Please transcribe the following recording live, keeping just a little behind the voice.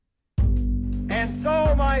And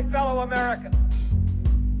so, my fellow Americans,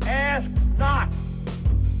 ask not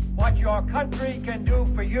what your country can do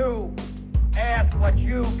for you. Ask what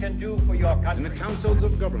you can do for your country. In the councils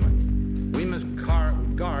of government, we must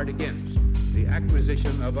guard against the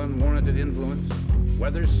acquisition of unwarranted influence,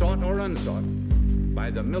 whether sought or unsought, by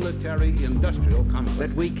the military-industrial complex.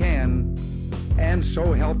 That we can, and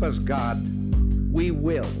so help us God, we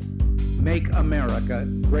will make America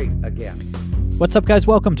great again. What's up, guys?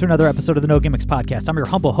 Welcome to another episode of the No Gimmicks Podcast. I'm your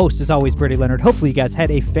humble host, as always, Brady Leonard. Hopefully you guys had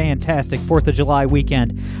a fantastic 4th of July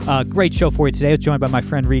weekend. Great show for you today. I was joined by my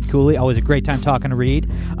friend Reed Cooley. Always a great time talking to Reed.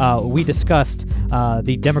 We discussed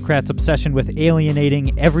the Democrats' obsession with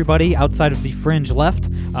alienating everybody outside of the fringe left.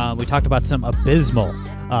 We talked about some abysmal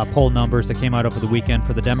poll numbers that came out over the weekend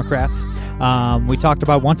for the Democrats. We talked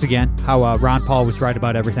about, once again, how Ron Paul was right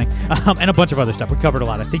about everything, and a bunch of other stuff. We covered a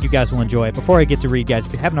lot. I think you guys will enjoy it. Before I get to Reed, guys,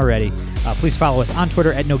 if you haven't already, please follow us on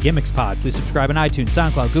Twitter at NoGimmicksPod. Please subscribe on iTunes,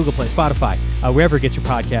 SoundCloud, Google Play, Spotify, wherever you get your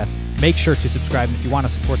podcasts. Make sure to subscribe, and if you want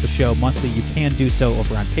to support the show monthly, you can do so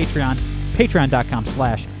over on Patreon,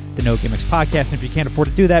 patreon.com/The No Gimmicks Podcast. And if you can't afford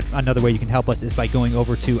to do that, another way you can help us is by going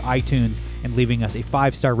over to iTunes and leaving us a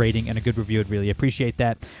 5-star rating and a good review. I'd really appreciate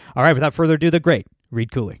that. All right, without further ado, the great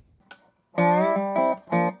Reed Cooley.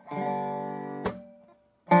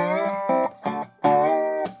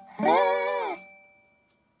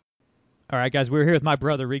 All right, guys, we're here with my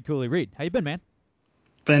brother, Reed Cooley. Reed, how you been, man?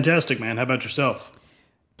 Fantastic, man. How about yourself?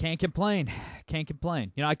 Can't complain. Can't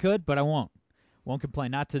complain. You know, I could, but I won't. Won't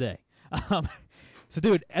complain. Not today. So,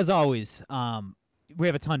 dude, as always, we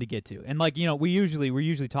have a ton to get to, and we're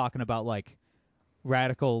usually talking about like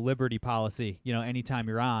radical liberty policy. You know, anytime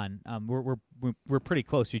you're on, we're pretty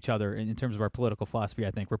close to each other in terms of our political philosophy.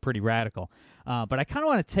 I think we're pretty radical, but I kind of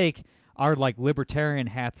want to take our like libertarian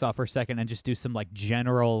hats off for a second and just do some like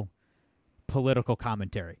general political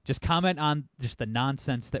commentary. Just comment on just the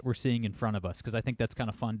nonsense that we're seeing in front of us, because I think that's kind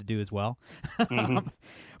of fun to do as well. Mm-hmm.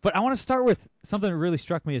 But I want to start with something that really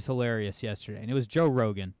struck me as hilarious yesterday, and it was Joe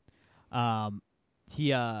Rogan. He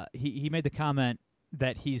made the comment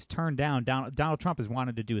that he's turned down. Donald Trump has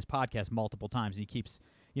wanted to do his podcast multiple times, and he keeps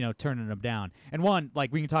turning them down. And one,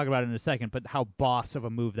 like, we can talk about it in a second, but how boss of a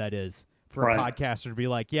move that is for a podcaster to be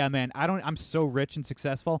like, yeah, man, I'm so rich and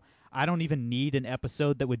successful, I don't even need an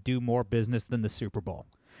episode that would do more business than the Super Bowl.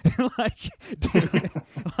 Like, dude,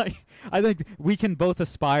 like, I think we can both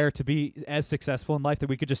aspire to be as successful in life that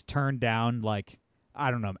we could just turn down, like, I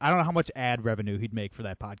don't know how much ad revenue he'd make for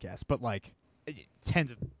that podcast, but like tens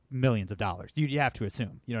of millions of dollars. You have to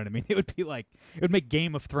assume, you know what I mean? It would make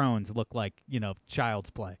Game of Thrones look like,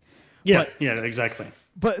 child's play. Yeah, exactly.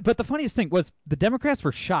 But the funniest thing was the Democrats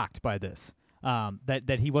were shocked by this,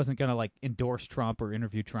 that he wasn't going to like endorse Trump or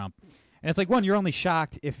interview Trump. And it's like, one, you're only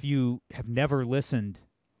shocked if you have never listened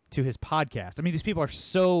to his podcast. I mean, these people are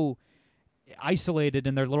so isolated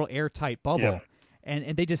in their little airtight bubble,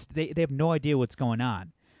 and they have no idea what's going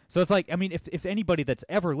on. So it's like, I mean, if anybody that's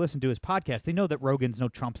ever listened to his podcast, they know that Rogan's no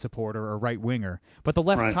Trump supporter or right winger, but the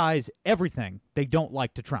left ties everything they don't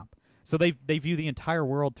like to Trump. So they view the entire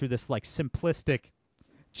world through this like simplistic,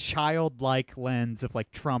 childlike lens of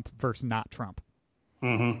like Trump versus not Trump.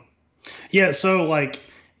 Mm-hmm. Yeah. So like,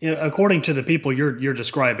 according to the people you're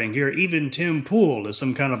describing here, even Tim Pool is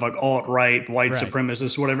some kind of like alt-right, white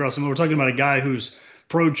supremacist, whatever else. I mean, we're talking about a guy who's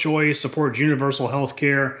pro-choice, supports universal health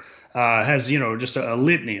care, has, just a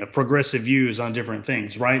litany of progressive views on different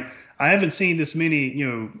things, right? I haven't seen this many,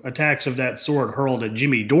 attacks of that sort hurled at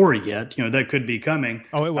Jimmy Dore yet. That could be coming.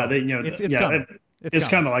 Oh, it will. It's coming. It's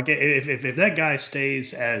coming. Like if that guy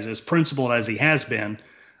stays as principled as he has been,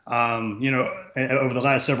 over the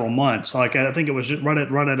last several months, like I think it was just right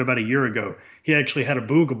at about a year ago, he actually had a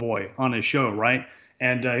Booga Boy on his show, right?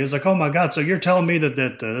 And he was like, "Oh my God! So you're telling me that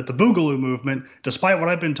the Boogaloo movement, despite what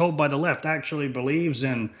I've been told by the left, actually believes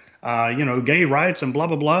in gay rights and blah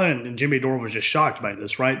blah blah?" And Jimmy Dore was just shocked by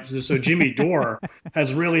this, right? So Jimmy Dore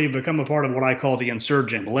has really become a part of what I call the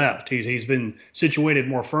insurgent left. He's been situated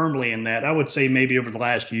more firmly in that. I would say maybe over the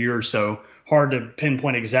last year or so. Hard to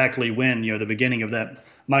pinpoint exactly when the beginning of that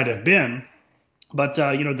might have been, but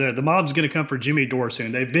the mob's going to come for Jimmy Dore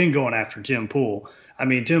soon. They've been going after Tim Pool. I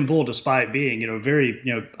mean, Tim Pool, despite being very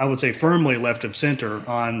I would say firmly left of center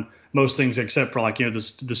on most things except for like the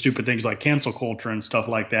stupid things like cancel culture and stuff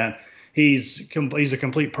like that, he's a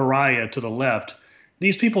complete pariah to the left.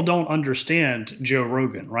 These people don't understand Joe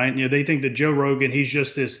Rogan, right? They think that Joe Rogan,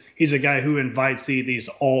 he's a guy who invites these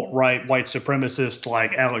alt-right white supremacists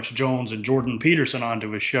like Alex Jones and Jordan Peterson onto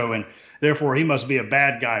his show, and therefore he must be a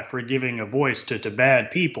bad guy for giving a voice to bad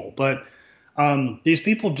people. But these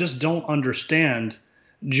people just don't understand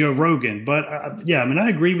Joe Rogan. But yeah, I mean, I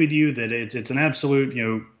agree with you that it's an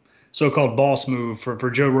absolute, so-called boss move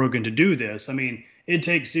for Joe Rogan to do this. I mean, it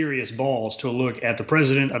takes serious balls to look at the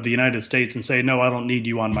president of the United States and say, no, I don't need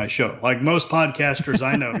you on my show. Like most podcasters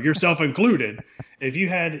I know, yourself included, if you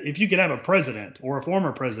could have a president or a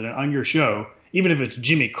former president on your show, even if it's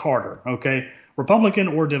Jimmy Carter, okay, Republican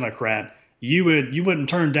or Democrat, you wouldn't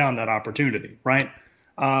turn down that opportunity, right?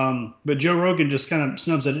 But Joe Rogan just kind of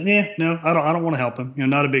snubs it. No, I don't want to help him.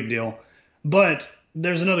 Not a big deal. But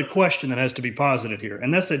there's another question that has to be posited here,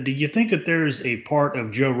 and that's that. Do you think that there's a part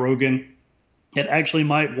of Joe Rogan that actually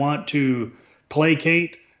might want to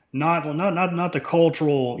placate not the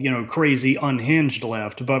cultural, crazy unhinged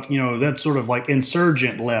left, but that sort of like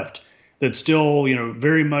insurgent left that's still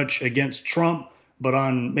very much against Trump, but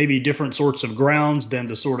on maybe different sorts of grounds than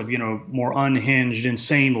the sort of more unhinged,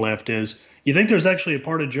 insane left is? You think there's actually a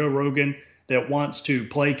part of Joe Rogan that wants to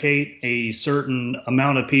placate a certain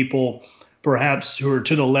amount of people, perhaps who are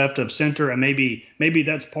to the left of center, and maybe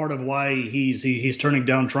that's part of why he's turning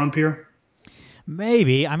down Trump here?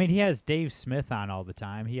 Maybe. I mean, he has Dave Smith on all the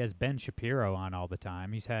time. He has Ben Shapiro on all the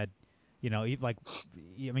time. He's had,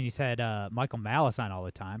 he's had Michael Malice on all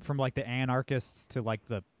the time, from like the anarchists to like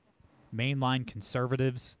the mainline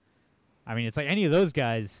conservatives. I mean, it's like any of those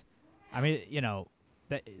guys,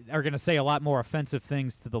 that are going to say a lot more offensive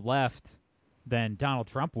things to the left than Donald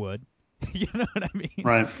Trump would. You know what I mean?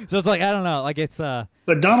 Right. So it's like, I don't know, like it's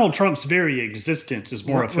But Donald Trump's very existence is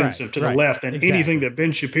more offensive to the left than anything that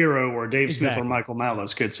Ben Shapiro or Dave Smith or Michael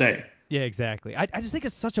Malice could say. Yeah, exactly. I just think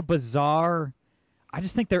it's such a bizarre. I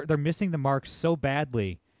just think they're missing the mark so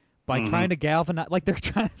badly by trying to galvanize. Like they're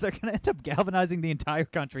going to end up galvanizing the entire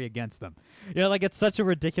country against them. Like it's such a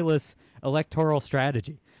ridiculous electoral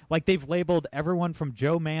strategy. Like they've labeled everyone from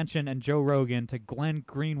Joe Manchin and Joe Rogan to Glenn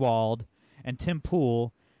Greenwald and Tim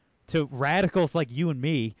Pool to radicals like you and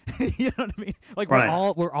me. You know what I mean? Like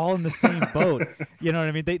we're all in the same boat. You know what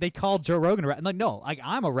I mean? They called Joe Rogan like, no, like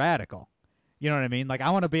I'm a radical. You know what I mean? Like I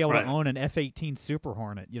want to be able to own an F-18 Super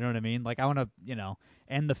Hornet. You know what I mean? Like I want to,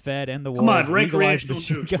 end the Fed, end the war. Come on, recreational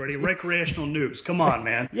nukes, Brady. Recreational nukes. Come on,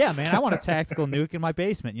 man. Yeah, man. I want a tactical nuke in my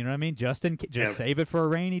basement. You know what I mean? Just save it for a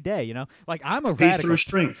rainy day. Like I'm a peace radical. Through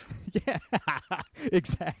strength. Yeah,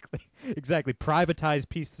 exactly. Privatize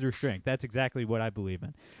peace through strength. That's exactly what I believe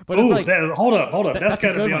in. But like, hold up. That's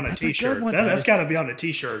got to be on a T-shirt. That's got to be on a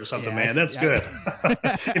T-shirt or something, man. That's good.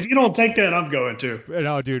 If you don't take that, I'm going to.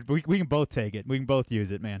 No, dude. We can both take it. We can both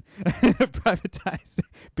use it, man. Privatize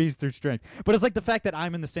peace through strength. But it's like the fact that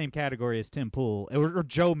I'm in the same category as Tim Pool or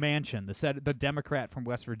Joe Manchin, the Democrat from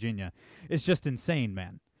West Virginia, is just insane,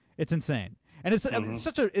 man. It's insane. And it's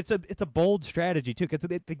a bold strategy too, because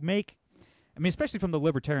they make, especially from the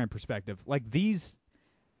libertarian perspective, like these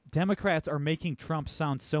Democrats are making Trump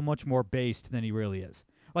sound so much more based than he really is.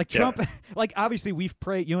 Like Trump, like obviously you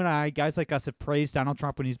and I, guys like us, have praised Donald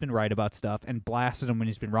Trump when he's been right about stuff and blasted him when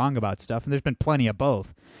he's been wrong about stuff, and there's been plenty of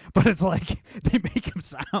both. But it's like they make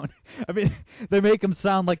him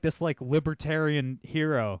sound like this like libertarian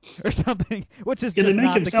hero or something, which is just they make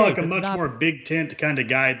not him the sound case. like a much more big tent kind of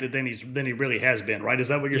guy than he really has been, right? Is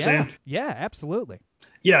that what you're saying? Yeah, absolutely.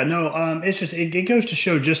 Yeah, no, it's just it goes to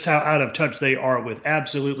show just how out of touch they are with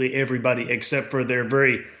absolutely everybody except for their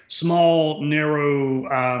very small,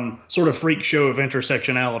 narrow sort of freak show of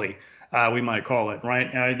intersectionality, we might call it,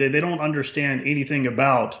 right? They don't understand anything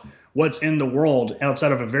about what's in the world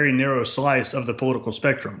outside of a very narrow slice of the political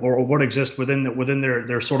spectrum, or what exists within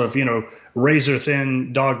their sort of razor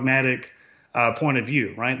thin dogmatic point of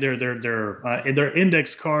view, right? Their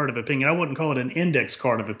index card of opinion. I wouldn't call it an index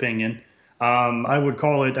card of opinion. I wouldn't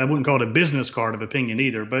call it a business card of opinion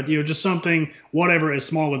either, but just something, whatever is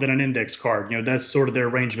smaller than an index card. That's sort of their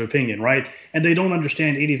range of opinion, right? And they don't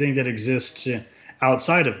understand anything that exists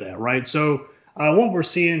outside of that, right? So what we're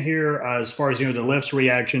seeing here, as far as the left's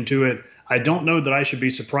reaction to it, I don't know that I should be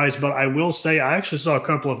surprised, but I will say I actually saw a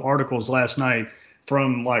couple of articles last night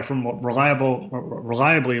from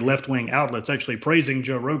reliably left-wing outlets actually praising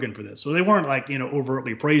Joe Rogan for this. So they weren't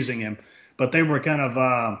overtly praising him, but they were kind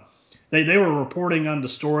of They were reporting on the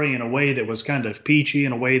story in a way that was kind of peachy,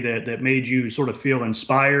 in a way that made you sort of feel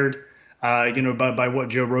inspired, by what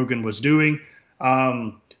Joe Rogan was doing.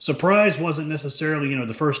 Surprise wasn't necessarily,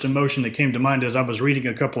 the first emotion that came to mind as I was reading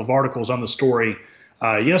a couple of articles on the story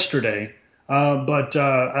yesterday. But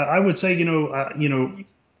I would say,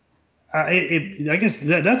 I guess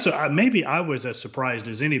that's maybe I was as surprised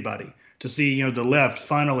as anybody to see, the left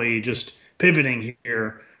finally just pivoting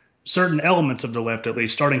here. Certain elements of the left, at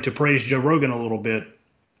least, starting to praise Joe Rogan a little bit.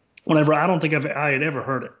 Whenever I don't think I had ever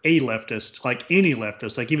heard a leftist, like any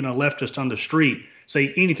leftist, like even a leftist on the street,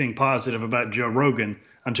 say anything positive about Joe Rogan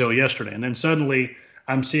until yesterday. And then suddenly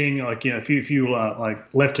I'm seeing like, a few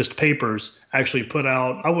like leftist papers actually put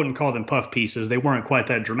out, I wouldn't call them puff pieces. They weren't quite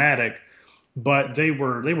that dramatic, but they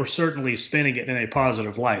were certainly spinning it in a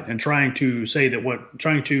positive light and trying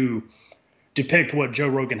to depict what Joe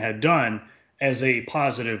Rogan had done as a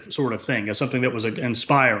positive sort of thing, as something that was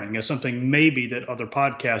inspiring, as something maybe that other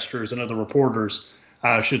podcasters and other reporters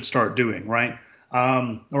should start doing, right?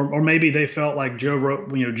 Or maybe they felt like Joe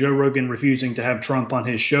Rogan refusing to have Trump on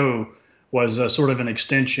his show was sort of an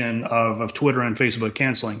extension of Twitter and Facebook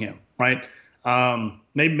canceling him, right?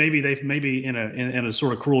 Maybe in a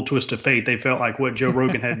sort of cruel twist of fate, they felt like what Joe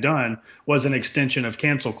Rogan had done was an extension of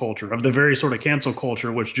cancel culture, of the very sort of cancel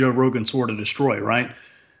culture which Joe Rogan swore to destroy, right?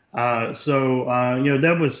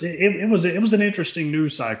 That was an interesting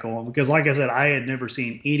news cycle because, like I said, I had never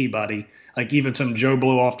seen anybody, like even some Joe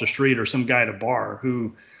Blow off the street or some guy at a bar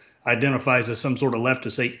who identifies as some sort of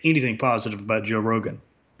leftist, say anything positive about Joe Rogan.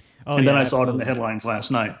 Then I saw it in the headlines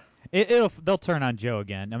last night. They'll turn on Joe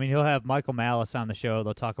again. I mean, he'll have Michael Malice on the show.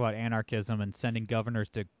 They'll talk about anarchism and sending governors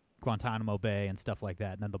to Guantanamo Bay and stuff like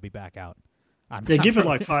that, and then they'll be back out. Give it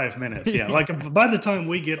like 5 minutes. Yeah, like by the time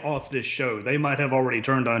we get off this show, they might have already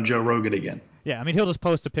turned on Joe Rogan again. Yeah, I mean, he'll just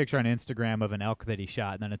post a picture on Instagram of an elk that he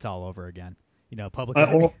shot, and then it's all over again. Public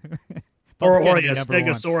or a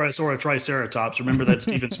Stegosaurus or a Triceratops. Remember that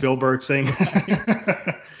Steven Spielberg thing?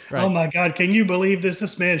 Right. Oh my God! Can you believe this?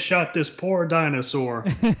 This man shot this poor dinosaur.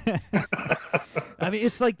 I mean,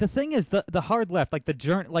 it's like the thing is the hard left, like the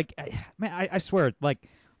journey. Like, man, I swear, like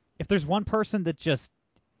if there's one person that just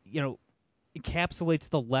encapsulates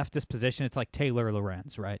the leftist position, it's like Taylor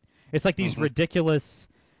Lorenz, right? It's like these ridiculous,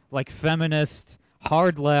 like feminist,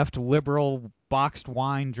 hard left, liberal, boxed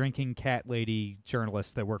wine drinking cat lady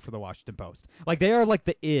journalists that work for the Washington Post. Like they are like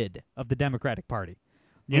the id of the Democratic Party.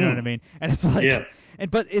 You know what I mean? And it's like,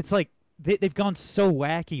 but it's like they've gone so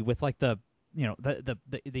wacky with like the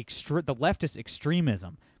leftist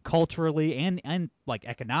extremism culturally and like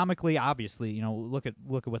economically, obviously. Look at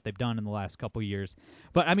what they've done in the last couple of years.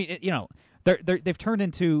 But I mean, they've turned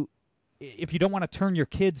into, if you don't want to turn your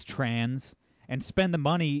kids trans and spend the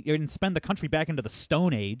money and spend the country back into the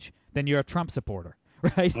Stone Age, then you're a Trump supporter,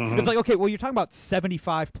 right? It's like, okay, well, you're talking about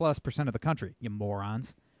 75+% of the country, you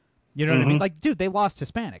morons. You know what I mean? Like, dude, they lost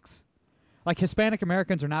Hispanics. Like, Hispanic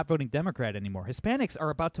Americans are not voting Democrat anymore. Hispanics are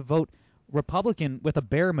about to vote Republican with a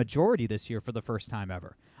bare majority this year for the first time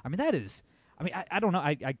ever. I mean, that is... I mean, I don't know.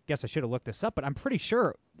 I guess I should have looked this up, but I'm pretty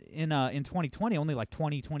sure in 2020, only like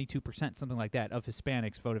 22%, something like that, of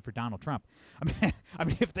Hispanics voted for Donald Trump. I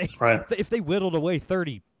mean, if they whittled away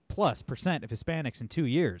 30+% of Hispanics in 2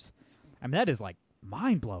 years, I mean, that is like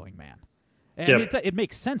mind-blowing, man. And I mean, it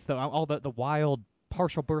makes sense, though, all the wild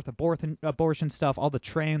partial birth abortion stuff, all the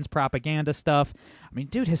trans propaganda stuff. I mean,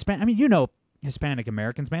 dude, Hispanic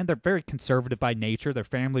Americans, man, they're very conservative by nature. They're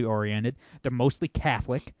family-oriented. They're mostly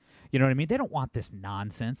Catholic. You know what I mean? They don't want this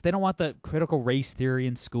nonsense. They don't want the critical race theory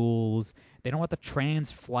in schools. They don't want the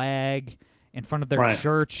trans flag in front of their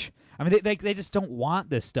church. I mean, they just don't want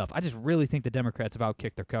this stuff. I just really think the Democrats have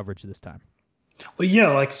outkicked their coverage this time. Well,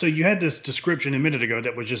 yeah, so you had this description a minute ago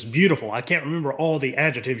that was just beautiful. I can't remember all the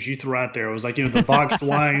adjectives you threw out there. It was like, the boxed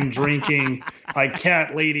wine drinking, like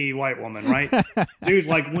cat lady white woman, right? Dude,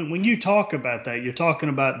 like when you talk about that, you're talking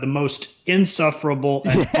about the most insufferable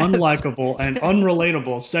and unlikable and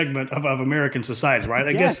unrelatable segment of American society, right?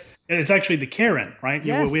 I guess it's actually the Karen, right?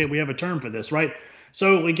 Yes. We have a term for this, right?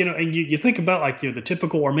 So, like, and you think about like the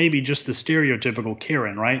typical or maybe just the stereotypical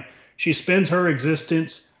Karen, right? She spends her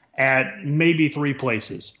existence at maybe 3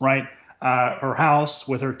 places, right? Her house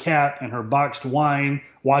with her cat and her boxed wine,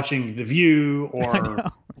 watching The View,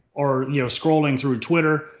 or scrolling through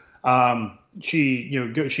Twitter. She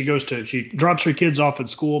drops her kids off at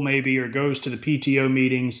school maybe, or goes to the PTO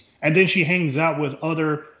meetings, and then she hangs out with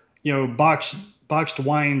other boxed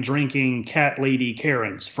wine drinking cat lady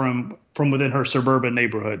Karens from within her suburban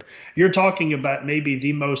neighborhood. You're talking about maybe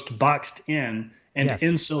the most boxed in and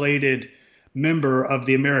insulated member of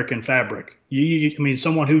the American fabric. I mean,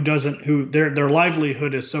 someone who their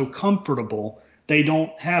livelihood is so comfortable, they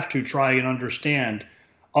don't have to try and understand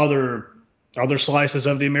other slices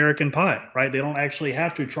of the American pie, right? They don't actually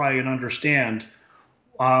have to try and understand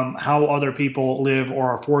how other people live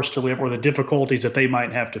or are forced to live, or the difficulties that they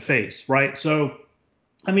might have to face, right? So,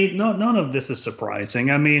 I mean, none of this is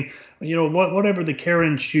surprising. I mean, whatever the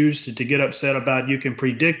Karens choose to get upset about, you can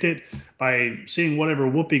predict it by seeing whatever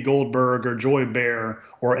Whoopi Goldberg or Joy Behar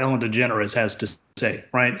or Ellen DeGeneres has to say,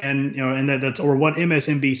 right? And that's or what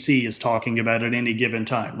MSNBC is talking about at any given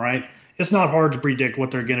time, right? It's not hard to predict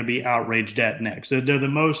what they're going to be outraged at next. They're the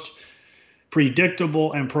most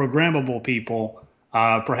predictable and programmable people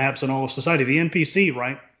perhaps in all of society. The NPC,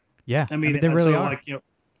 right? Yeah, I mean they really so, are. like,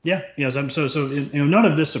 yeah. None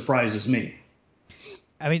of this surprises me.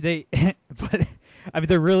 I mean,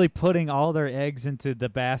 they're really putting all their eggs into the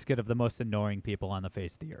basket of the most annoying people on the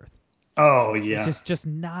face of the earth. Oh yeah. It's just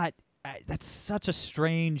not. That's such a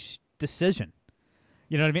strange decision.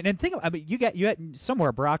 You know what I mean? And you had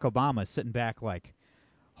somewhere Barack Obama sitting back like,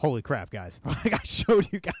 holy crap, guys! Like, I showed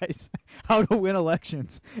you guys how to win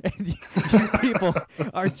elections, and you people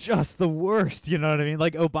are just the worst. You know what I mean?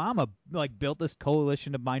 Like, Obama built this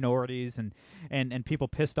coalition of minorities and people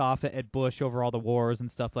pissed off at Bush over all the wars and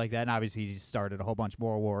stuff like that. And obviously, he started a whole bunch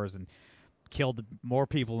more wars and killed more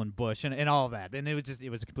people than Bush and all of that. And it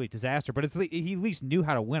was a complete disaster. But he at least knew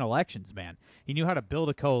how to win elections, man. He knew how to build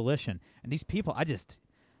a coalition. And these people, I don't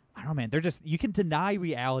know, man. You can deny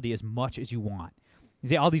reality as much as you want. You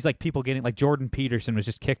see all these people getting Jordan Peterson was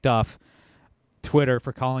just kicked off Twitter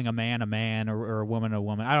for calling a man or a woman a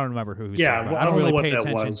woman. I don't remember who. Yeah, well, I don't know what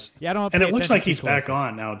that was. Yeah, I don't. And it looks like he's back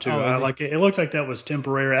on now too. It looked like that was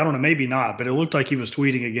temporary. I don't know, maybe not, but it looked like he was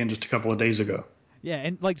tweeting again just a couple of days ago. Yeah,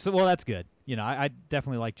 and well, that's good. I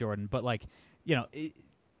definitely like Jordan, but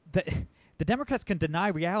the Democrats can deny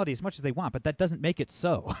reality as much as they want, but that doesn't make it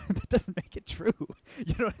so. That doesn't make it true.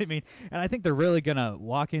 You know what I mean? And I think they're really going to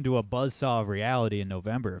walk into a buzzsaw of reality in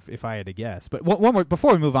November, if I had to guess. But one more,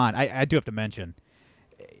 before we move on, I do have to mention,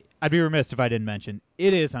 I'd be remiss if I didn't mention,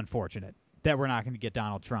 it is unfortunate that we're not going to get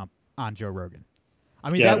Donald Trump on Joe Rogan. I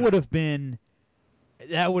mean, that would have been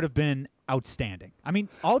outstanding. I mean,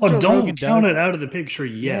 Joe Rogan don't count it out of the picture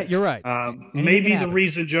yet. Yeah, you're right. Maybe the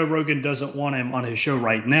reason Joe Rogan doesn't want him on his show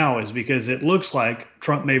right now is because it looks like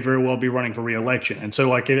Trump may very well be running for re-election. And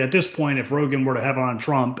so, at this point, if Rogan were to have on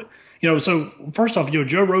Trump, so first off,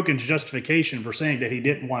 Joe Rogan's justification for saying that he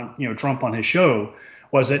didn't want, Trump on his show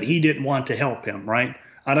was that he didn't want to help him, right?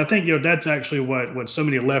 And I think, that's actually what so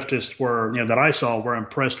many leftists were, that I saw were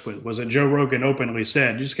impressed with, was that Joe Rogan openly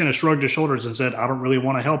said, just kind of shrugged his shoulders and said, I don't really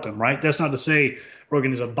want to help him, right? That's not to say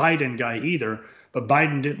Rogan is a Biden guy either, but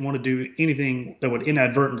Biden didn't want to do anything that would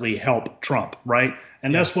inadvertently help Trump, right?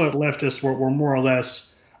 And that's what leftists were more or less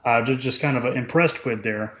just kind of impressed with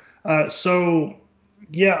there. I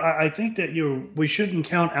think that we shouldn't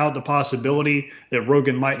count out the possibility that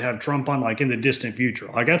Rogan might have Trump on in the distant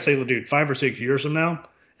future. I'd say, dude, 5 or 6 years from now,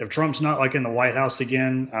 if Trump's not in the White House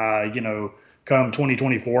again, come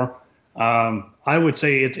 2024, I would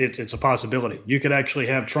say it's a possibility. You could actually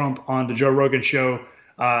have Trump on the Joe Rogan show,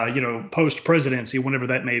 post presidency, whenever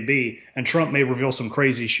that may be, and Trump may reveal some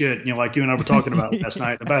crazy shit, like you and I were talking about last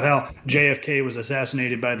night, about how JFK was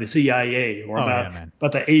assassinated by the CIA, or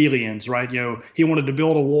about the aliens, right? He wanted to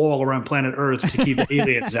build a wall around planet Earth to keep the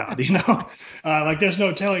aliens out. There's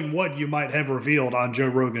no telling what you might have revealed on Joe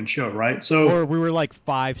Rogan's show, right? So, or we were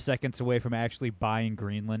 5 seconds away from actually buying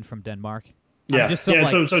Greenland from Denmark. Yeah,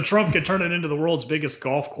 So Trump could turn it into the world's biggest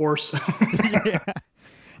golf course. Yeah.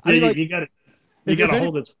 You got it. You got to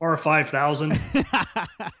hold its par 5,000.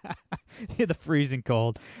 The freezing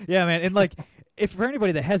cold. Yeah, man. And if for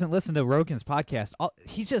anybody that hasn't listened to Rogan's podcast,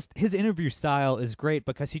 his interview style is great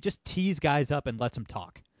because he just tees guys up and lets them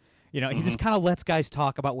talk. He just kind of lets guys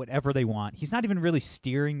talk about whatever they want. He's not even really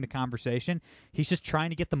steering the conversation. He's just trying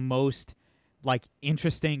to get the most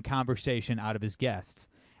interesting conversation out of his guests.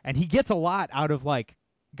 And he gets a lot out of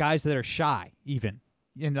guys that are shy, even.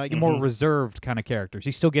 More reserved kind of characters.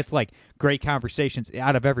 He still gets great conversations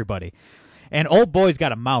out of everybody. And old boy's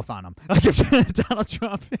got a mouth on him. If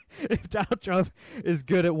Donald Trump is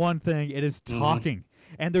good at one thing, it is talking.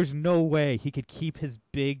 And there's no way he could keep his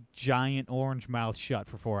big, giant orange mouth shut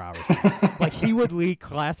for 4 hours. He would leak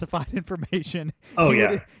classified information.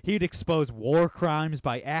 He'd expose war crimes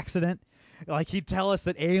by accident. He'd tell us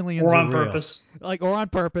that aliens are on real. Purpose. Or on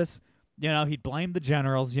purpose. He'd blame the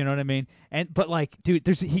generals, you know what I mean? But dude,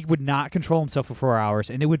 he would not control himself for 4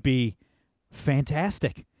 hours, and it would be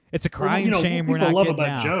fantastic. It's a crying shame we're not getting now. What people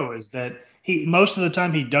love about Joe is that most of the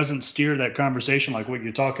time he doesn't steer that conversation like what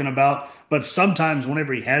you're talking about, but sometimes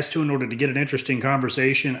whenever he has to in order to get an interesting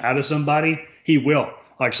conversation out of somebody, he will.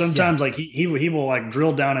 Sometimes he will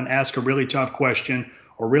drill down and ask a really tough question,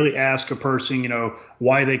 or really ask a person,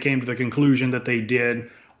 why they came to the conclusion that they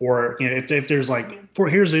did. Or if there's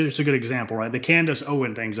here's a good example, right? The Candace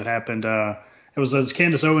Owens things that happened. It was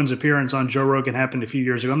Candace Owens' appearance on Joe Rogan happened a few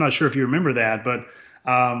years ago. I'm not sure if you remember that, but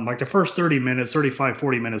the first 30 minutes, 35,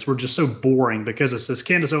 40 minutes were just so boring because it's this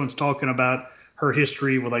Candace Owens talking about her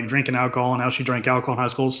history with drinking alcohol and how she drank alcohol in high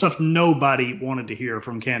school, stuff nobody wanted to hear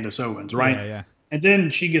from Candace Owens, right? Yeah. And then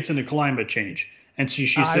she gets into climate change. And she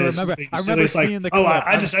I says, remember it's like, seeing the oh, clip.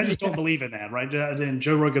 I just don't believe in that, right? Then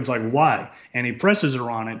Joe Rogan's like, why? And he presses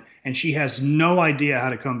her on it, and she has no idea how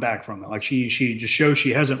to come back from it. Like she just shows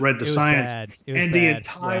she hasn't read the science, and the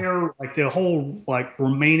entire like the whole like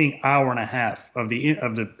remaining hour and a half of the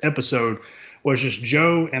episode was just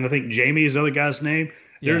Joe and I think Jamie is the other guy's name.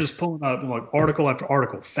 They're just pulling up like article after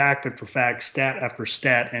article, fact after fact, stat after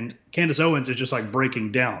stat, and Candace Owens is just like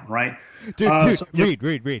breaking down, right? Dude,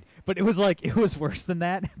 read. But it was worse than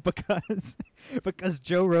that because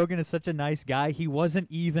Joe Rogan is such a nice guy. He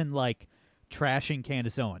wasn't even like trashing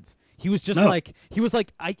Candace Owens. He was just I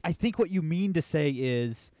think what you mean to say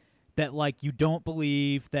is that like you don't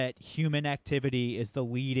believe that human activity is the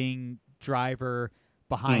leading driver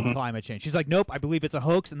behind climate change. She's like, nope, I believe it's a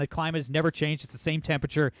hoax and the climate has never changed. It's the same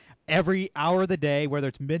temperature every hour of the day, whether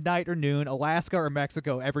it's midnight or noon, Alaska or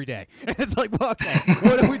Mexico, every day. And it's like, well, okay,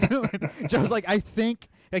 what are we doing? Joe's like, I think,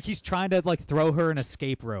 like he's trying to like throw her an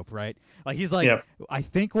escape rope, right? Like he's like, I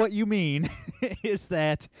think what you mean is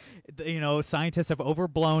that, scientists have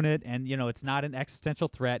overblown it and, it's not an existential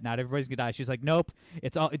threat. Not everybody's going to die. She's like, nope,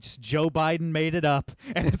 it's Joe Biden made it up.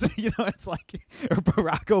 And it's, it's like or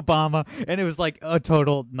Barack Obama. And it was like a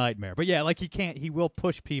total nightmare. But yeah, like he will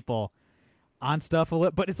push people on stuff a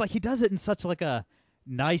little, but it's like he does it in such like a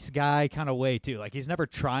nice guy kind of way too. Like he's never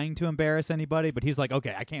trying to embarrass anybody, but he's like,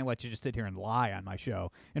 okay, I can't let you just sit here and lie on my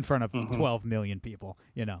show in front of 12 million people,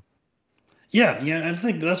 Yeah, and I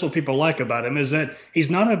think that's what people like about him is that he's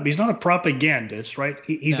not a propagandist, right?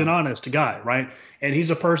 He's an honest guy, right? And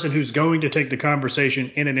he's a person who's going to take the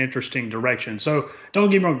conversation in an interesting direction. So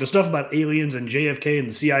don't get me wrong, the stuff about aliens and JFK and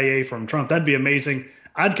the CIA from Trump, that'd be amazing.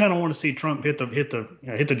 I'd kind of want to see Trump hit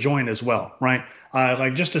the joint as well, right?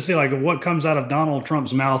 Like just to see like what comes out of Donald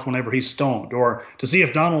Trump's mouth whenever he's stoned, or to see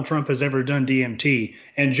if Donald Trump has ever done DMT.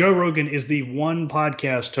 And Joe Rogan is the one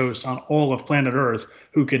podcast host on all of planet Earth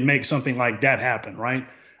who could make something like that happen, right?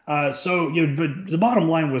 But the bottom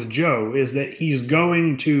line with Joe is that he's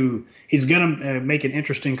gonna make an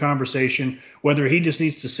interesting conversation. Whether he just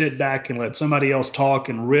needs to sit back and let somebody else talk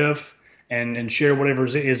and riff and share whatever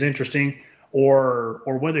is interesting, or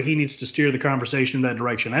whether he needs to steer the conversation in that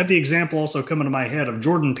direction. I have the example also coming to my head of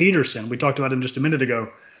Jordan Peterson. We talked about him just a minute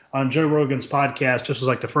ago on Joe Rogan's podcast. This was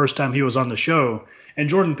like the first time he was on the show. And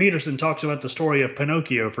Jordan Peterson talks about the story of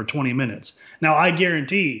Pinocchio for 20 minutes. Now, I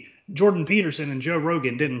guarantee Jordan Peterson and Joe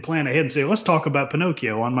Rogan didn't plan ahead and say, let's talk about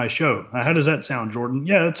Pinocchio on my show. How does that sound, Jordan?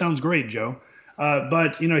 Yeah, that sounds great, Joe.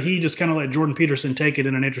 But he just kind of let Jordan Peterson take it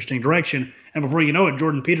in an interesting direction. And before you know it,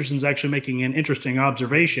 Jordan Peterson's actually making an interesting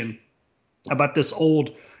observation about this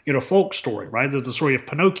old, folk story, right? There's the story of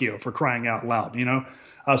Pinocchio, for crying out loud,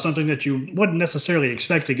 something that you wouldn't necessarily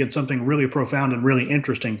expect to get something really profound and really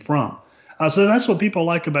interesting from. So that's what people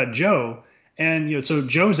like about Joe. And, so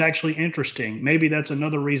Joe's actually interesting. Maybe that's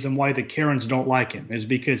another reason why the Karens don't like him, is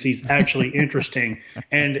because he's actually interesting.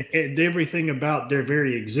 And everything about their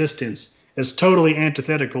very existence is totally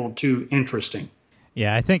antithetical to interesting.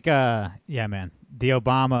 Yeah, I think, man, the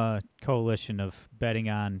Obama coalition of betting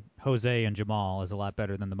on Jose and Jamal is a lot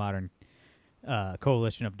better than the modern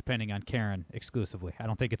coalition of depending on Karen exclusively. I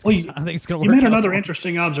don't think it's going to work. You made another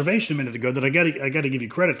interesting observation a minute ago that I got to give you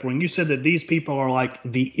credit for. And you said that these people are like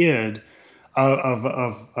the id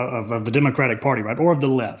of the Democratic Party, right, or of the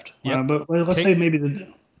left. Yep. But let's say maybe the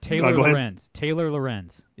Taylor Lorenz. Taylor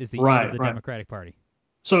Lorenz is the id of the Democratic Party.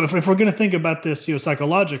 So if we're going to think about this,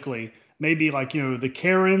 psychologically, maybe like the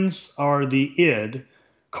Karens are the id,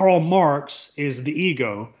 Karl Marx is the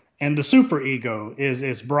ego, and the superego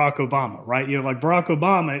is Barack Obama, right? Like Barack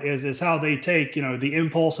Obama is how they take, the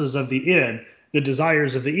impulses of the id, the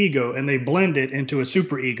desires of the ego, and they blend it into a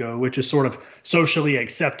superego, which is sort of socially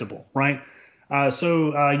acceptable, right? I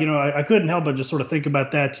couldn't help but just sort of think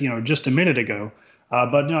about that, just a minute ago.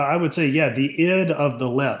 But no, I would say, the id of the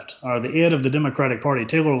left, or the id of the Democratic Party,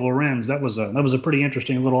 Taylor Lorenz, that was a pretty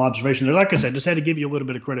interesting little observation. Like I said, just had to give you a little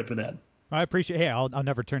bit of credit for that. I appreciate. Hey, I'll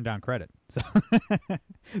never turn down credit. So,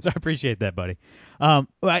 so I appreciate that, buddy.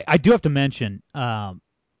 I do have to mention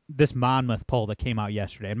this Monmouth poll that came out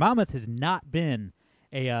yesterday. And Monmouth has not been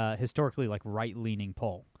a historically like right-leaning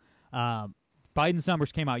poll. Biden's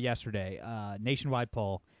numbers came out yesterday. Nationwide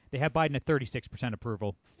poll. They have Biden at 36%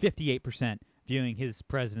 approval, 58% viewing his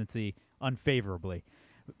presidency unfavorably.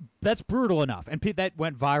 That's brutal enough. And that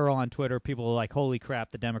went viral on Twitter. People are like, holy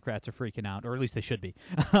crap, the Democrats are freaking out, or at least they should be.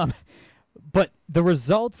 But the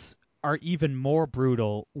results are even more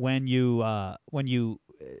brutal when you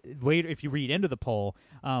later, if you read into the poll,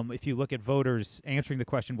 if you look at voters answering the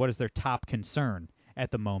question, what is their top concern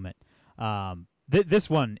at the moment? This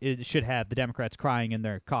one should have the Democrats crying in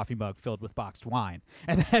their coffee mug filled with boxed wine.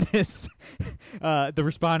 And that is, the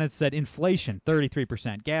respondents said inflation,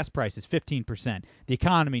 33%, gas prices, 15%, the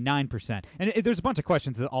economy, 9%. And there's a bunch of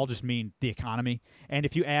questions that all just mean the economy. And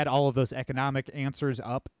if you add all of those economic answers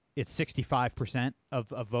up, it's 65%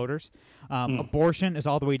 of voters. Abortion is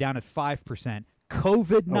all the way down at 5%.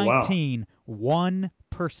 COVID-19,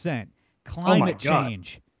 1%. Climate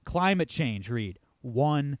change, Reed,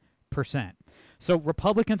 1%. So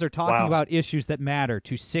Republicans are talking about issues that matter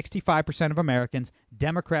to 65% of Americans.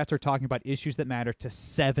 Democrats are talking about issues that matter to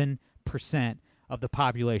 7% of the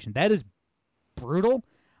population. That is brutal.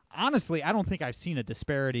 Honestly, I don't think I've seen a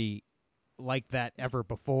disparity like that ever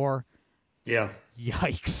before. Yeah.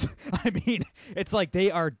 Yikes. I mean, it's like they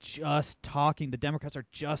are just talking. The Democrats are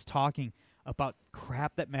just talking about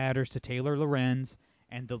crap that matters to Taylor Lorenz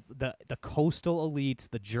and the coastal elites,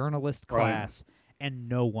 the journalist class, and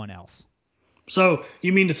no one else. So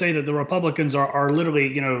you mean to say that the Republicans are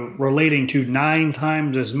literally, relating to 9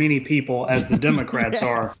 times as many people as the Democrats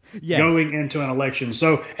are going into an election.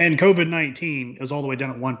 So, and COVID-19 is all the way down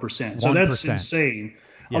at 1%. So that's insane.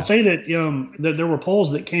 Yeah. I'll say that, that there were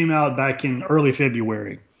polls that came out back in early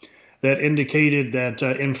February that indicated that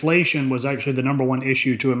inflation was actually the number one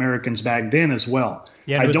issue to Americans back then as well.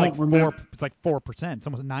 Yeah, it's like 4%. It's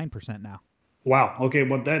almost 9% now. Wow. Okay.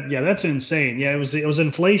 Well, that's insane. Yeah, it was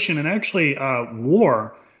inflation, and actually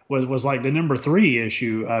war was like the number 3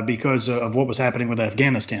 issue because of what was happening with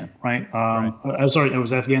Afghanistan, right? Sorry, it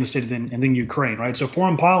was Afghanistan and then Ukraine, right? So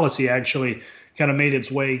foreign policy actually kind of made its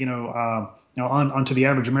way, onto the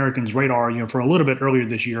average American's radar, for a little bit earlier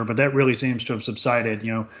this year, but that really seems to have subsided,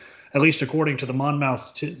 at least according to the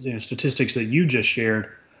Monmouth statistics that you just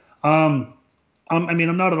shared. I'm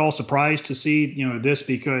not at all surprised to see, this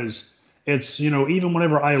because it's, even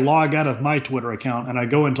whenever I log out of my Twitter account and I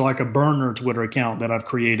go into like a burner Twitter account that I've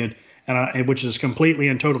created, which is completely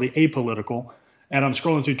and totally apolitical, and I'm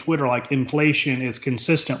scrolling through Twitter, like inflation is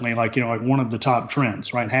consistently like one of the top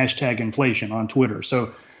trends, right? Hashtag inflation on Twitter.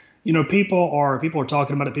 So, people are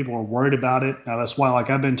talking about it. People are worried about it. That's why,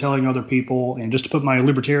 like, I've been telling other people, and just to put my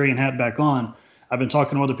libertarian hat back on, I've been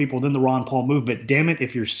talking to other people within the Ron Paul movement. Damn it,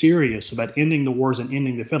 if you're serious about ending the wars and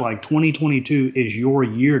ending the Fed, like 2022 is your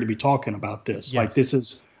year to be talking about this. Yes. Like this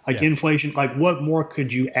is like inflation. Like what more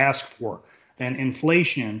could you ask for than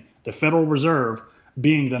inflation, the Federal Reserve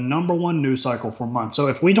being the number one news cycle for months? So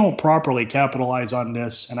if we don't properly capitalize on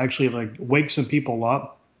this and actually like wake some people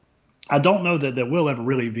up, I don't know that we'll ever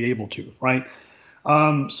really be able to, right?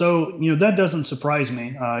 So that doesn't surprise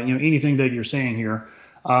me. Anything that you're saying here.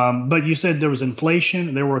 But you said there was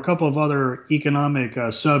inflation. There were a couple of other economic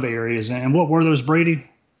sub areas, and what were those, Brady?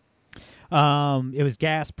 It was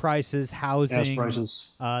gas prices, housing,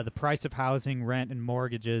 the price of housing, rent, and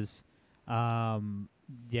mortgages.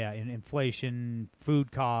 Inflation,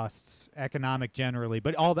 food costs, economic generally,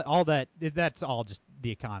 but that's all just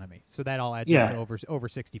the economy. So that all adds up to over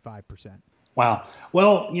 65%. Wow.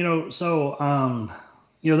 Well,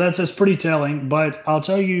 that's pretty telling. But I'll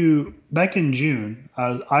tell you, back in June,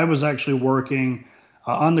 I was actually working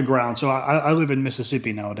on the ground. So I live in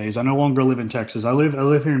Mississippi nowadays. I no longer live in Texas. I live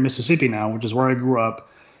here in Mississippi now, which is where I grew up.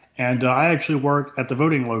 And I actually work at the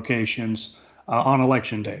voting locations on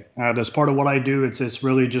Election Day. That's part of what I do. It's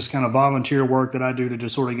really just kind of volunteer work that I do to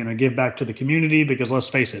just sort of give back to the community, because let's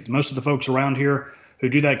face it, most of the folks around here who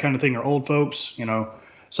do that kind of thing are old folks,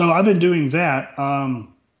 So I've been doing that.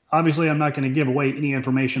 Obviously, I'm not going to give away any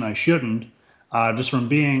information I shouldn't, just from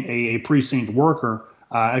being a precinct worker,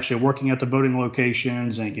 actually working at the voting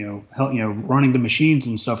locations and running the machines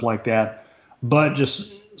and stuff like that. But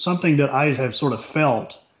just something that I have sort of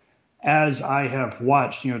felt as I have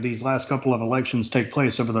watched, these last couple of elections take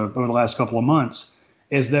place over the last couple of months,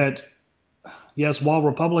 is that yes, while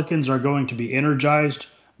Republicans are going to be energized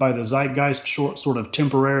by the zeitgeist sort of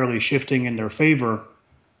temporarily shifting in their favor,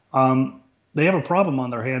 they have a problem on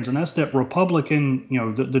their hands, and that's that Republican,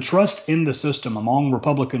 the trust in the system among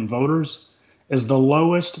Republican voters is the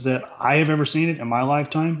lowest that I have ever seen it in my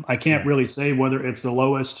lifetime. I can't really say whether it's the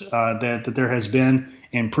lowest that there has been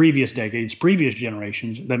in previous decades, previous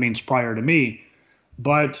generations. That means prior to me.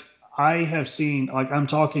 But I have seen, like, I'm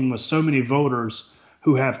talking with so many voters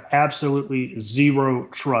who have absolutely zero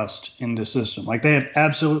trust in the system. Like, they have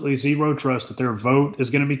absolutely zero trust that their vote is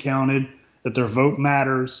going to be counted, that their vote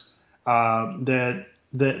matters, that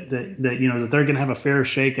they're going to have a fair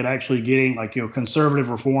shake at actually getting, like, conservative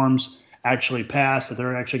reforms actually passed, that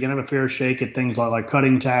they're actually going to have a fair shake at things like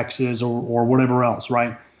cutting taxes or whatever else,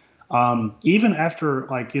 right? Even after,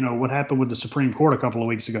 like, what happened with the Supreme Court a couple of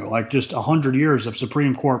weeks ago, like just 100 years of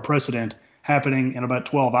Supreme Court precedent happening in about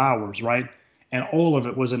 12 hours, right? and all of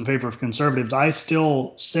it was in favor of conservatives, I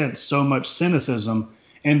still sense so much cynicism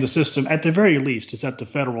in the system. At the very least, it's at the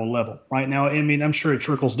federal level right now. I mean, I'm sure it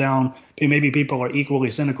trickles down. Maybe people are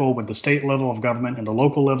equally cynical with the state level of government and the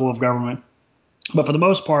local level of government. But for the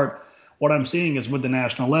most part, what I'm seeing is with the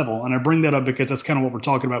national level. And I bring that up because that's kind of what we're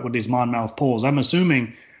talking about with these Monmouth polls. I'm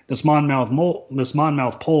assuming this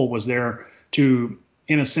Monmouth poll was there to,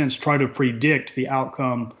 in a sense, try to predict the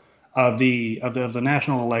outcome of the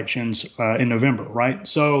national elections in November, right?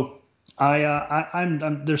 So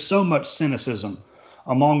there's so much cynicism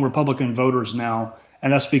among Republican voters now,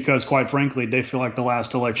 and that's because, quite frankly, they feel like the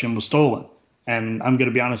last election was stolen. And I'm going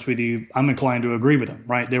to be honest with you, I'm inclined to agree with them,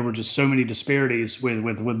 right? There were just so many disparities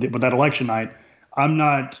with that election night. I'm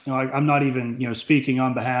not even speaking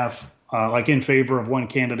on behalf like in favor of one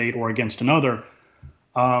candidate or against another.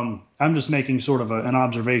 I'm just making sort of an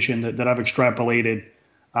observation that I've extrapolated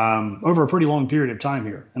over a pretty long period of time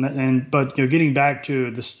here. But getting back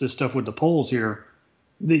to this stuff with the polls here,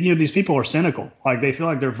 these people are cynical. Like they feel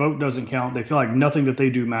like their vote doesn't count. They feel like nothing that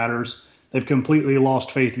they do matters. They've completely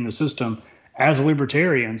lost faith in the system. As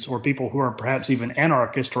libertarians or people who are perhaps even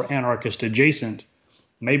anarchist or anarchist adjacent,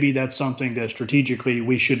 maybe that's something that strategically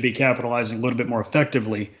we should be capitalizing a little bit more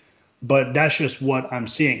effectively. But that's just what I'm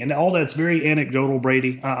seeing. And all that's very anecdotal,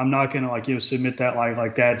 Brady. I'm not going to submit that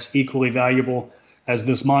like that's equally valuable as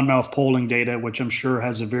this Monmouth polling data, which I'm sure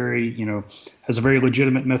has a very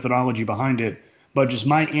legitimate methodology behind it. But just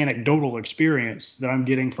my anecdotal experience that I'm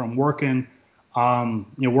getting from working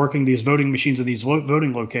these voting machines at these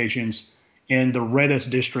voting locations in the reddest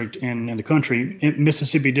district in the country.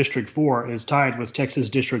 Mississippi District 4 is tied with Texas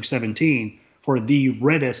District 17 for the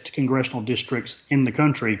reddest congressional districts in the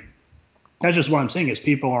country. That's just what I'm saying is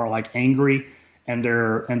people are like angry and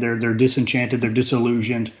they're disenchanted, they're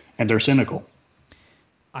disillusioned, and they're cynical.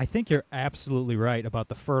 I think you're absolutely right about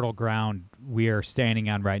the fertile ground we are standing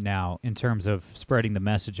on right now in terms of spreading the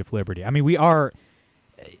message of liberty. I mean,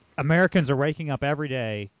 Americans are waking up every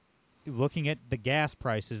day looking at the gas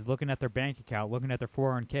prices, looking at their bank account, looking at their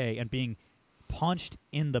 401k, and being punched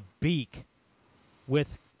in the beak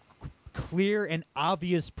with clear and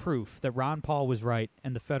obvious proof that Ron Paul was right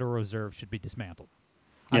and the Federal Reserve should be dismantled.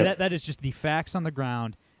 Yep. That is just the facts on the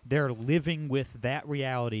ground. They're living with that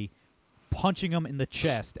reality, punching them in the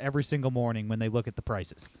chest every single morning when they look at the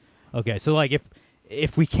prices. Okay, so like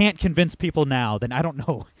if we can't convince people now, then I don't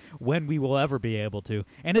know when we will ever be able to.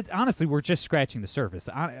 And honestly, we're just scratching the surface.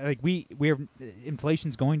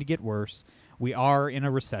 Inflation's going to get worse. We are in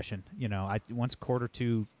a recession. Once quarter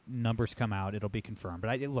two numbers come out, it'll be confirmed.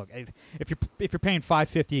 But if you're paying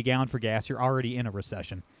 $5.50 a gallon for gas, you're already in a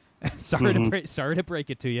recession. Sorry to break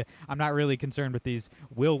it to you. I'm not really concerned with these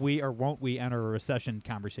will we or won't we enter a recession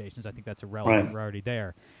conversations. I think that's irrelevant. Right. We're already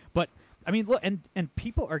there. But I mean, look, and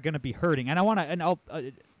people are going to be hurting. And I'll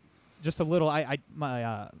just a little.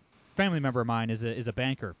 My family member of mine is a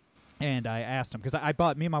banker, and I asked him because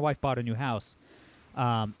me and my wife bought a new house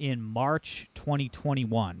in March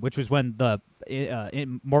 2021, which was when the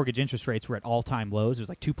mortgage interest rates were at all-time lows. It was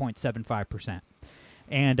like 2.75%.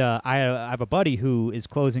 And I have a buddy who is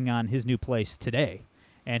closing on his new place today,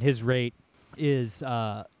 and his rate is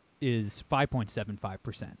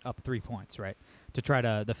 5.75%, up 3 points, right? To try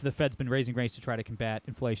to the Fed's been raising rates to try to combat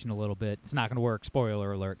inflation a little bit. It's not going to work,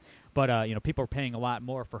 spoiler alert. But people are paying a lot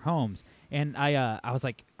more for homes, and I was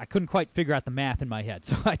like, I couldn't quite figure out the math in my head,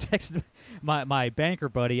 so I texted my banker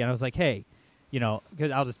buddy, and I was like, hey,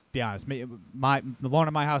 because I'll just be honest, the loan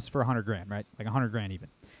on my house is for $100,000, right? Like $100,000 even.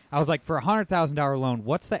 I was like, for a $100,000 loan,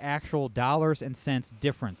 what's the actual dollars and cents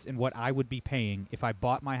difference in what I would be paying if I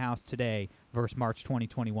bought my house today versus March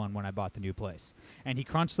 2021 when I bought the new place? And he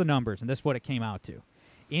crunched the numbers, and this is what it came out to.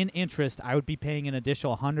 In interest, I would be paying an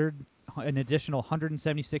additional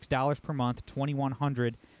 $176 per month,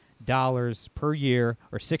 $2,100 per year,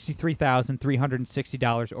 or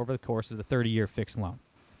 $63,360 over the course of the 30-year fixed loan.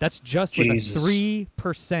 That's just with a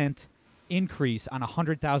 3% increase on a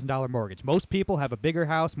 $100,000 mortgage. Most people have a bigger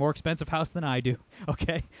house, more expensive house than I do.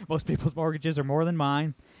 Okay, most people's mortgages are more than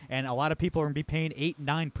mine, and a lot of people are going to be paying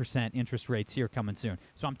 8-9% interest rates here coming soon.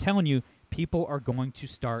 So I'm telling you, people are going to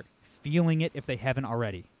start feeling it if they haven't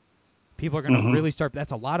already. People are going to really start.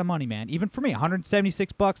 That's a lot of money, man. Even for me,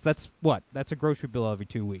 $176. That's what? That's a grocery bill every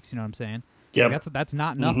 2 weeks. You know what I'm saying? Yeah. That's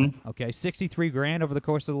not nothing. Okay, $63,000 over the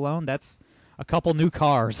course of the loan. That's a couple new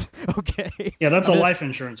cars. Okay. Yeah, that's a life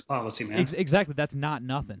insurance policy, man. Exactly. That's not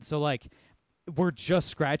nothing. So like, we're just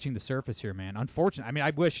scratching the surface here, man. Unfortunately, I mean,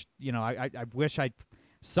 I wish I wish I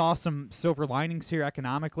saw some silver linings here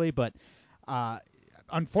economically, but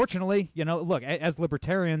unfortunately, look, as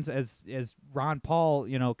libertarians, as Ron Paul,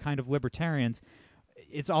 kind of libertarians,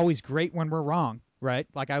 it's always great when we're wrong, right?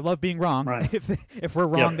 Like, I love being wrong. Right. If we're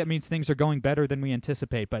wrong, Yep. that means things are going better than we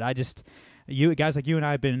anticipate. But guys like you and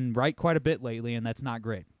I have been right quite a bit lately, and that's not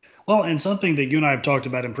great. Well, and something that you and I have talked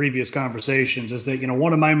about in previous conversations is that,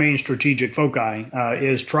 one of my main strategic foci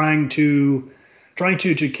is trying to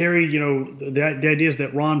carry, the ideas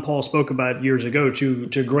that Ron Paul spoke about years ago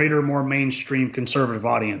to greater, more mainstream conservative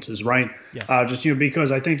audiences, right? Yes. Just,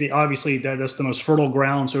 because I think that obviously that's the most fertile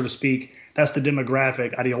ground, so to speak. That's the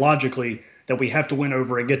demographic ideologically that we have to win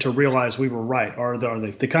over and get to realize we were right. Are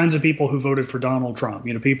the kinds of people who voted for Donald Trump,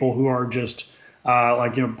 people who are just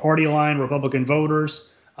party line Republican voters,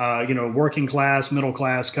 working class, middle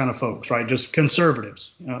class kind of folks, right? Just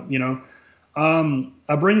conservatives,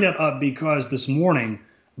 I bring that up because this morning,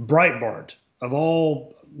 Breitbart, I'm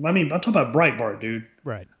talking about Breitbart, dude.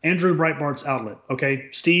 Right. Andrew Breitbart's outlet, okay?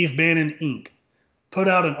 Steve Bannon Inc. put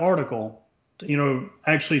out an article,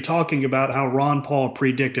 actually talking about how Ron Paul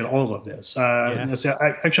predicted all of this.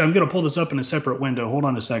 Actually, I'm going to pull this up in a separate window. Hold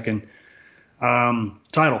on a second.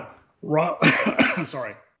 Title, Ron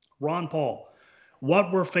Paul.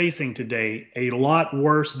 What we're facing today, a lot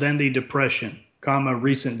worse than the Depression,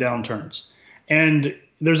 recent downturns. And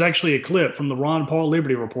there's actually a clip from the Ron Paul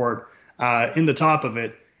Liberty Report in the top of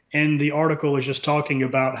it. And the article is just talking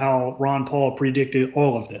about how Ron Paul predicted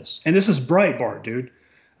all of this. And this is Breitbart, dude.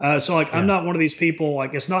 I'm not one of these people,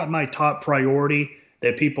 it's not my top priority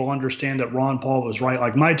that people understand that Ron Paul was right.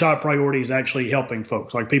 Like, my top priority is actually helping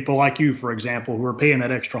folks, like people like you, for example, who are paying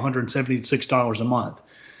that extra $176 a month.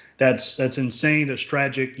 That's insane. That's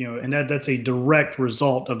tragic, and that's a direct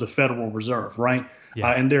result of the Federal Reserve, right?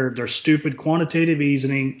 Yeah. And their stupid quantitative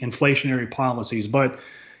easing, inflationary policies. But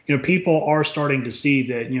people are starting to see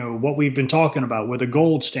that what we've been talking about with a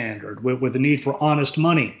gold standard, with the need for honest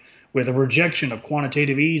money, with a rejection of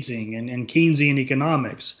quantitative easing and Keynesian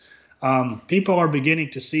economics. People are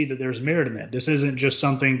beginning to see that there's merit in that. This isn't just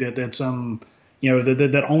something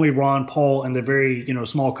that only Ron Paul and the very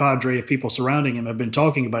small cadre of people surrounding him have been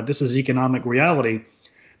talking about. This is economic reality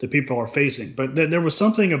that people are facing. But there was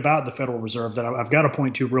something about the Federal Reserve that I've got to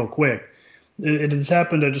point to real quick. It has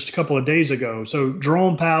happened just a couple of days ago. So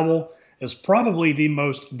Jerome Powell is probably the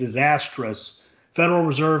most disastrous Federal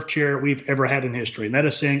Reserve chair we've ever had in history, and that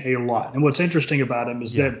is saying a lot. And what's interesting about him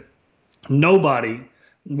is that nobody,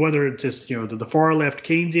 whether it's just the far left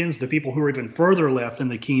Keynesians, the people who are even further left than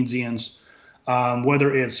the Keynesians,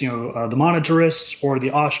 whether it's the monetarists or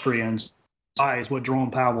the Austrians, buys what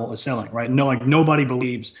Jerome Powell is selling, right? No, nobody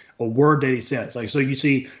believes a word that he says. So you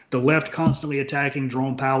see the left constantly attacking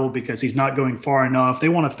Jerome Powell because he's not going far enough. They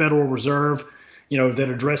want a Federal Reserve that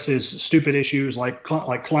addresses stupid issues like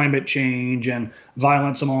climate change and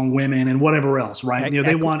violence among women and whatever else, right?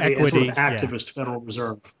 They want a sort of activist Federal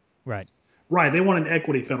Reserve. Right. Right. They want an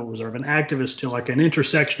equity Federal Reserve, an activist to like an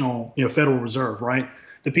intersectional, Federal Reserve, right?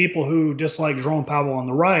 The people who dislike Jerome Powell on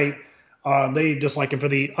the right, they dislike him for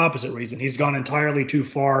the opposite reason. He's gone entirely too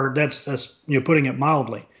far. That's putting it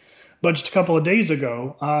mildly. But just a couple of days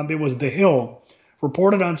ago, it was The Hill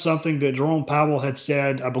reported on something that Jerome Powell had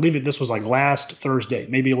said. I believe this was like last Thursday,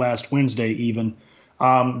 maybe last Wednesday even.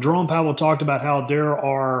 Jerome Powell talked about how there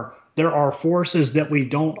are forces that we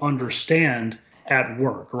don't understand at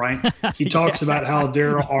work, right? He talks about how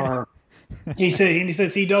there are. He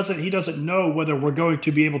says he doesn't know whether we're going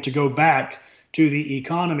to be able to go back to the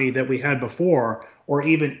economy that we had before, or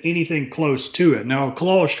even anything close to it. Now,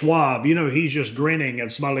 Klaus Schwab, he's just grinning and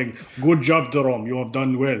smiling. Good job, Jerome. You have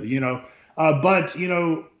done well, But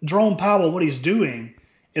Jerome Powell, what he's doing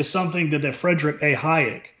is something that Frederick A.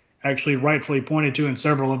 Hayek actually rightfully pointed to in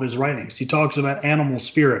several of his writings. He talks about animal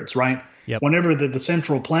spirits, right? Yep. Whenever the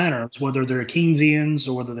central planners, whether they're Keynesians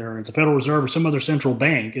or whether they're at the Federal Reserve or some other central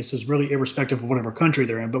bank, this is really irrespective of whatever country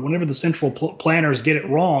they're in, but whenever the central planners get it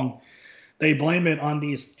wrong, they blame it on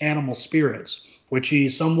these animal spirits, which he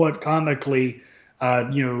somewhat comically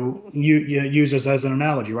uses as an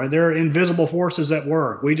analogy, right? There are invisible forces at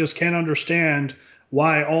work. We just can't understand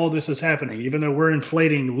why all this is happening, even though we're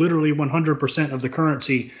inflating literally 100% of the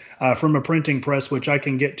currency from a printing press, which I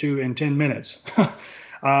can get to in 10 minutes. So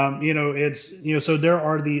there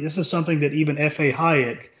are this is something that even F.A.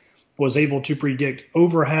 Hayek was able to predict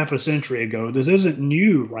over half a century ago. This isn't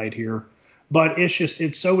new right here, but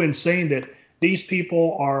it's so insane that these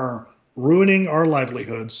people are ruining our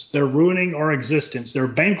livelihoods. They're ruining our existence. They're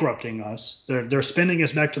bankrupting us. They're spinning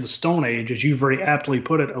us back to the Stone Age, as you very aptly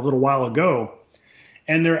put it a little while ago.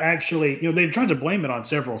 And they're actually, they tried to blame it on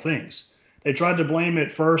several things. They tried to blame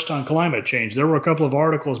it first on climate change. There were a couple of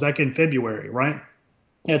articles back in February, right,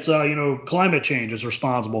 It's climate change is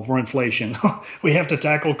responsible for inflation. We have to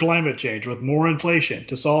tackle climate change with more inflation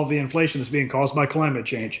to solve the inflation that's being caused by climate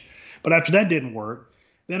change. But after that didn't work,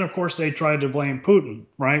 then of course they tried to blame Putin,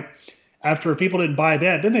 right? After people didn't buy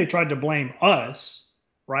that, then they tried to blame us,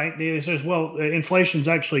 right? They says, well, inflation's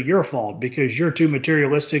actually your fault because you're too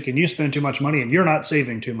materialistic and you spend too much money and you're not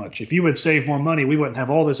saving too much. If you would save more money, we wouldn't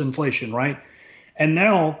have all this inflation, right? And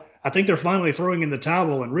now I think they're finally throwing in the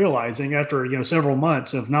towel and realizing after several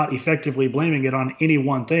months of not effectively blaming it on any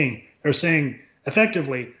one thing, they're saying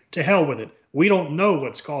effectively, to hell with it. We don't know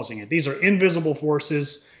what's causing it. These are invisible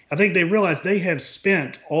forces. I think they realize they have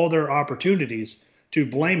spent all their opportunities to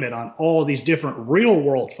blame it on all these different real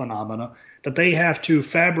world phenomena that they have to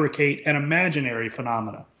fabricate an imaginary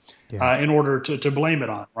phenomena in order to blame it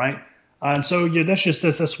on, right? And so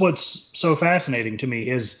that's what's so fascinating to me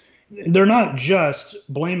is they're not just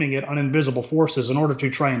blaming it on invisible forces in order to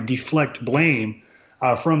try and deflect blame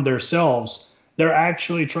from themselves. They're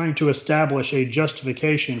actually trying to establish a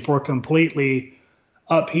justification for completely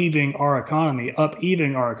upheaving our economy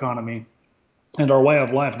and our way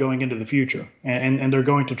of life going into the future. And they're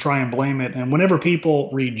going to try and blame it. And whenever people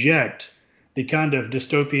reject the kind of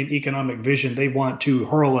dystopian economic vision they want to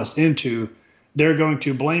hurl us into, they're going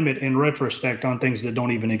to blame it in retrospect on things that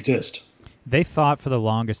don't even exist. They thought for the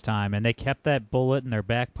longest time, and they kept that bullet in their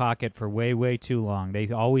back pocket for way, way too long. They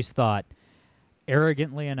always thought,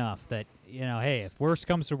 arrogantly enough, that, hey, if worse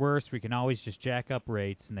comes to worse, we can always just jack up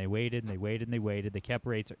rates. And they waited, and they waited, and they waited. They kept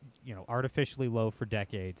rates, artificially low for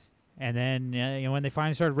decades. And then, when they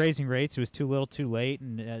finally started raising rates, it was too little, too late,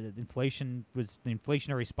 and the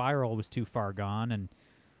inflationary spiral was too far gone,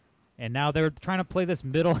 and now they're trying to play this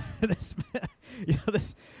middle,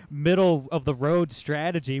 this middle of the road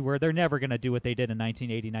strategy where they're never going to do what they did in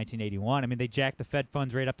 1980, 1981. I mean, they jacked the Fed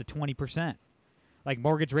funds rate up to 20%. Like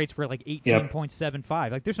mortgage rates were like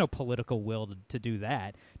 18.75. Like there's no political will to do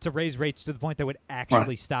that, to raise rates to the point that would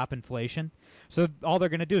actually stop inflation. So all they're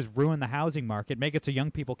going to do is ruin the housing market, make it so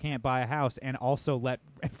young people can't buy a house, and also let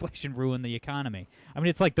inflation ruin the economy. I mean,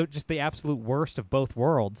 it's like just the absolute worst of both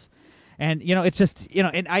worlds. And, it's just,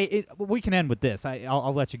 and we can end with this.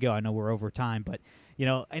 I'll let you go. I know we're over time, but,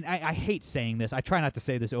 and I hate saying this. I try not to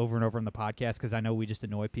say this over and over in the podcast because I know we just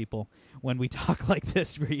annoy people when we talk like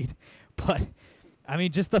this, Reed. But, I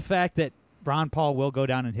mean, just the fact that Ron Paul will go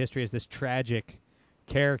down in history as this tragic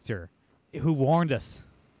character who warned us.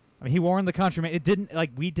 I mean, he warned the country.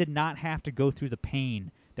 We did not have to go through the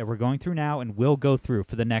pain that we're going through now and will go through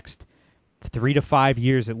for the next 3 to 5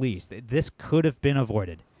 years at least. This could have been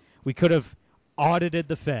avoided. We could have audited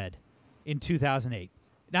the Fed in 2008.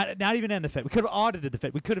 Not even in the Fed. We could have audited the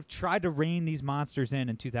Fed. We could have tried to rein these monsters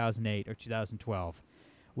in 2008 or 2012.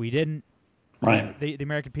 We didn't. Right. The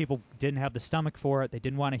American people didn't have the stomach for it. They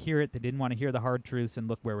didn't want to hear it. They didn't want to hear the hard truths, and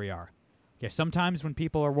look where we are. Yeah, sometimes when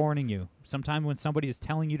people are warning you, sometimes when somebody is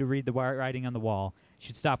telling you to read the writing on the wall, you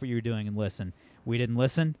should stop what you're doing and listen. We didn't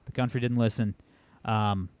listen. The country didn't listen.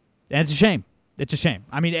 And it's a shame. It's a shame.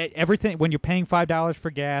 I mean, everything, when you're paying $5 for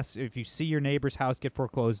gas, if you see your neighbor's house get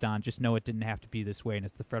foreclosed on, just know it didn't have to be this way, and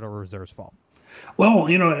it's the Federal Reserve's fault. Well,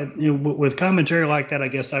 with commentary like that, I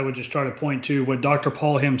guess I would just try to point to what Dr.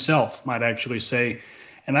 Paul himself might actually say.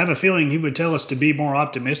 And I have a feeling he would tell us to be more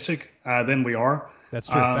optimistic than we are. That's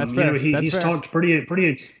true. That's fair. He's talked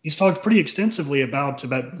pretty extensively about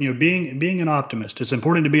being an optimist. It's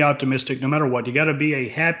important to be optimistic no matter what. You got to be a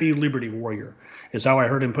happy liberty warrior, is how I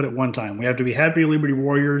heard him put it one time. We have to be happy liberty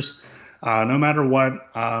warriors no matter what.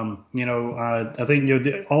 I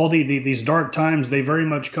think all these dark times, they very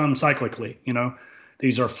much come cyclically.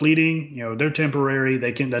 These are fleeting. They're temporary.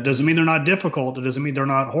 That doesn't mean they're not difficult. It doesn't mean they're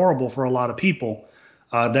not horrible for a lot of people.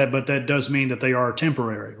 But that does mean that they are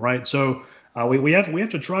temporary, right? So we have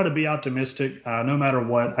to try to be optimistic no matter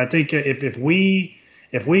what. I think if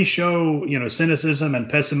we show cynicism and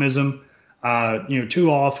pessimism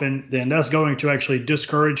too often, then that's going to actually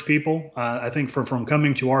discourage people. I think from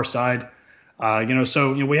coming to our side.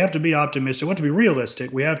 So we have to be optimistic. We have to be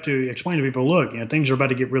realistic. We have to explain to people, look, things are about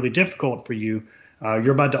to get really difficult for you.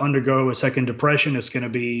 You're about to undergo a second depression. It's going to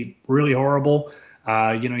be really horrible.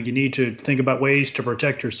 You need to think about ways to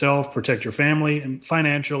protect yourself, protect your family, and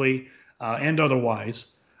financially and otherwise.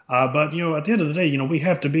 But at the end of the day, we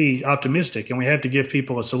have to be optimistic and we have to give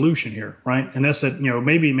people a solution here, right? And that's that.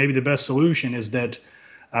 Maybe the best solution is that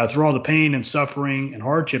through all the pain and suffering and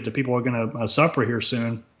hardship that people are going to suffer here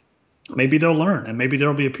soon, maybe they'll learn, and maybe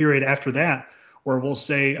there'll be a period after that where we'll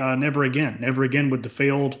say never again with the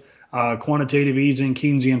failed quantitative easing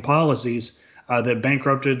Keynesian policies that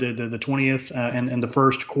bankrupted the 20th and the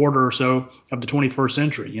first quarter or so of the 21st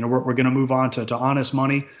century. We're going to move on to honest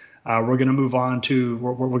money. we're going to move on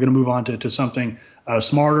to something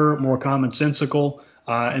smarter, more commonsensical,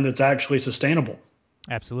 and that's actually sustainable.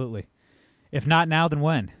 Absolutely. If not now, then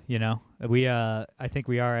when? I think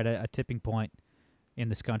we are at a tipping point in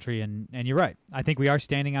this country, and you're right. I think we are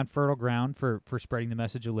standing on fertile ground for spreading the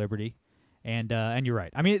message of liberty, and you're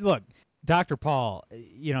right. I mean, look, Dr. Paul,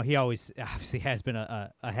 he always obviously has been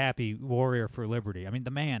a happy warrior for liberty. I mean,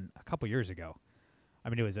 the man a couple years ago, I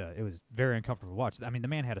mean, it was very uncomfortable to watch. I mean, the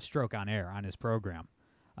man had a stroke on air on his program,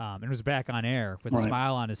 and was back on air with a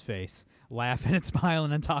smile on his face, laughing and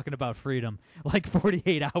smiling and talking about freedom. Like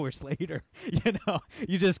 48 hours later,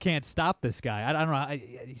 you just can't stop this guy. I don't know.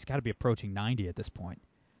 He's got to be approaching 90 at this point,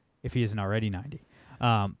 if he isn't already 90.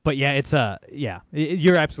 But yeah, it's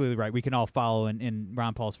you're absolutely right. We can all follow in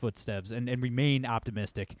Ron Paul's footsteps and remain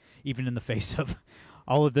optimistic, even in the face of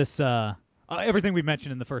all of this, everything we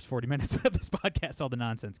mentioned in the first 40 minutes of this podcast, all the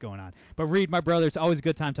nonsense going on. But Reed, my brother, it's always a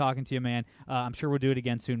good time talking to you, man. I'm sure we'll do it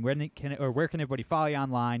again soon. Where can everybody follow you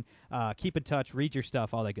online? Keep in touch, read your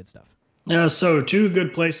stuff, all that good stuff. Yeah, so 2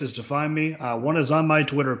 good places to find me. One is on my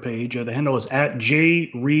Twitter page. The handle is at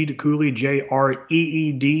 @JReedCooley,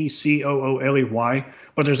 JReedCooley.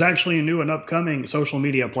 But there's actually a new and upcoming social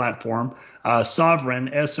media platform, Sovereign,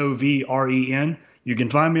 SOVREN. You can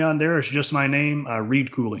find me on there. It's just my name,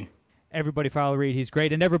 Reed Cooley. Everybody follow Reed. He's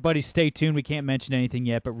great. And everybody stay tuned. We can't mention anything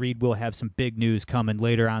yet, but Reed will have some big news coming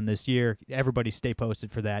later on this year. Everybody stay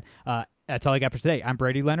posted for that. That's all I got for today. I'm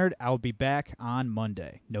Brady Leonard. I will be back on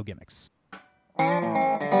Monday. No gimmicks.